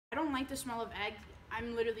don't like the smell of egg,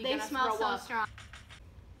 I'm literally They gonna smell throw so up. strong.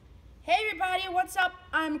 Hey everybody, what's up?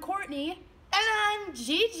 I'm Courtney. And I'm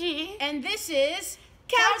Gigi. And this is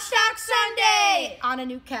Couch Talk Sunday! On a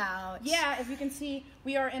new couch. Yeah, as you can see,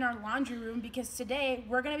 we are in our laundry room because today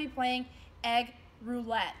we're gonna be playing egg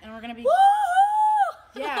roulette. And we're gonna be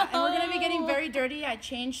Yeah, and we're gonna be getting very dirty. I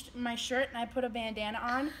changed my shirt and I put a bandana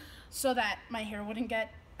on so that my hair wouldn't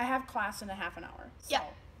get. I have class in a half an hour. So Yeah,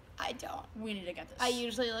 I don't. we need to get this. I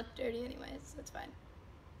usually look dirty anyways. That's fine.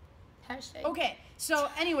 Hashtag. Okay, so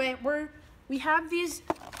anyway, we have these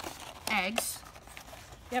eggs.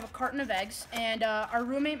 We have a carton of eggs, and our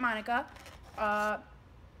roommate Monica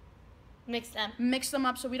Mix them. mixed them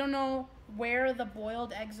up, so we don't know where the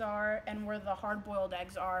boiled eggs are and where the hard-boiled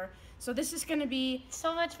eggs are. So this is gonna be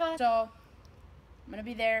So much fun. So I'm gonna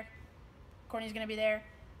be there. Courtney's gonna be there.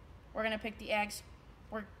 We're gonna pick the eggs.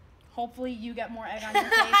 Hopefully you get more egg on your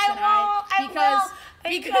face than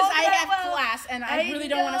because I have class and I really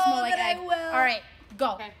don't want to smell like egg. All right,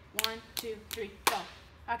 go. Okay, 1, 2, 3, go.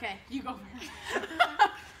 Okay, you go first.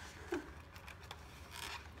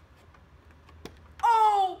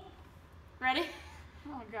 Oh! Ready?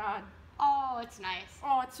 Oh God. Oh, it's nice.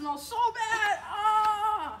 Oh, it smells so bad.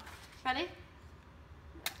 Ah! Ready?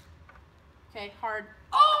 Okay, hard.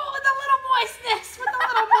 Oh, with a little moistness, with a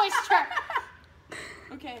little moisture.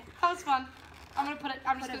 Okay. That was fun. I'm just Put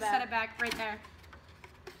gonna it set it back right there.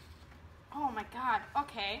 Oh my God.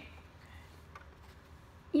 Okay.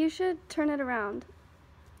 You should turn it around,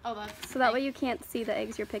 Oh, that's so that way you can't see the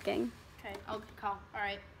eggs you're picking. Okay. Oh, good call. All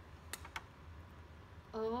right.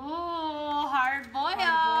 Oh, hard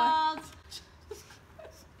boiled.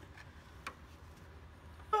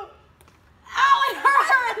 Ow, it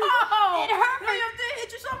hurt. Oh, It hurt. no, you have to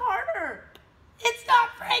hit yourself harder. It's not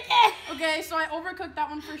breaking. Okay, so I overcooked that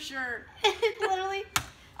one for sure. It literally.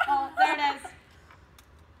 Oh, there it is.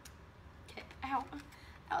 Okay. Ow.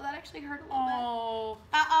 Ow, that actually hurt a little bit. Oh.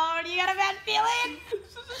 Uh-oh, do you got a bad feeling? This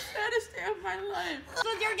is the saddest day of my life. This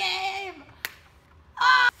was your game.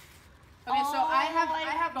 Ah. Okay, so I have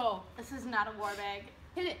Oh, go. This is not a war bag.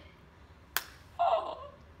 Hit it. Oh.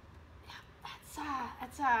 Yeah,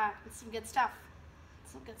 that's some good stuff.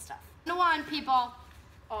 Some good stuff. No one, people.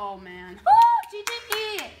 Oh man. Woo!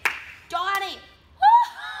 GGE! Donnie!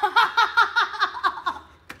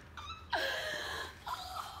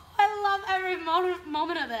 I love every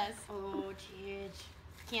moment of this. Oh, jeez.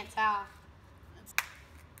 Can't tell.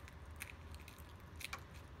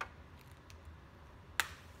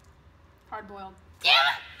 Hard boiled. Damn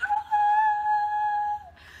it!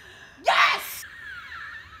 Yes!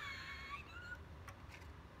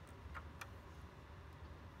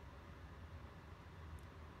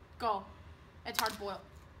 Go. It's hard boiled.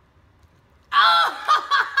 Oh!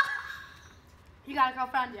 You got a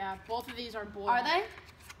girlfriend? Yeah, both of these are boiled. Are they?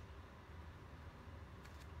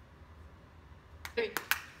 Three.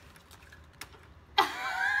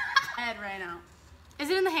 Head right now. Is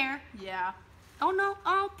it in the hair? Yeah. Oh no.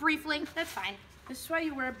 Oh, briefly. That's fine. This is why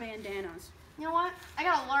you wear bandanas. You know what? I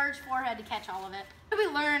got a large forehead to catch all of it. What did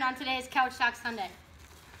we learn on today's Couch Talk Sunday?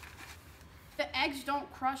 The eggs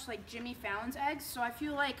don't crush like Jimmy Fallon's eggs, so I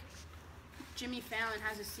feel like Jimmy Fallon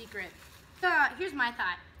has a secret. Here's my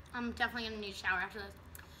thought. I'm definitely gonna need a shower after this.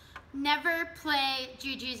 Never play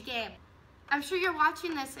Gigi's game. I'm sure you're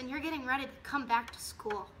watching this and you're getting ready to come back to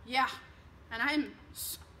school. Yeah, and I'm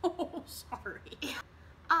so sorry.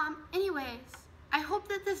 Anyways, I hope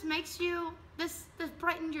that this makes you, this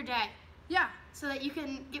brightened your day Yeah, so that you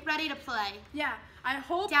can get ready to play. yeah, I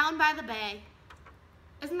hope. Down by the bay.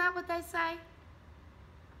 Isn't that what they say,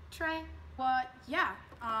 Trey? But yeah,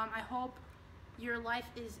 I hope your life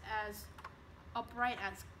is as upright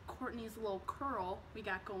as Courtney's little curl we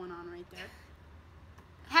got going on right there.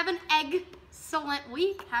 Have an excellent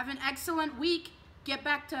week. Have an excellent week. Get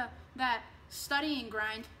back to that studying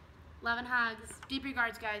grind. Love and hugs. Deep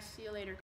regards, guys. See you later.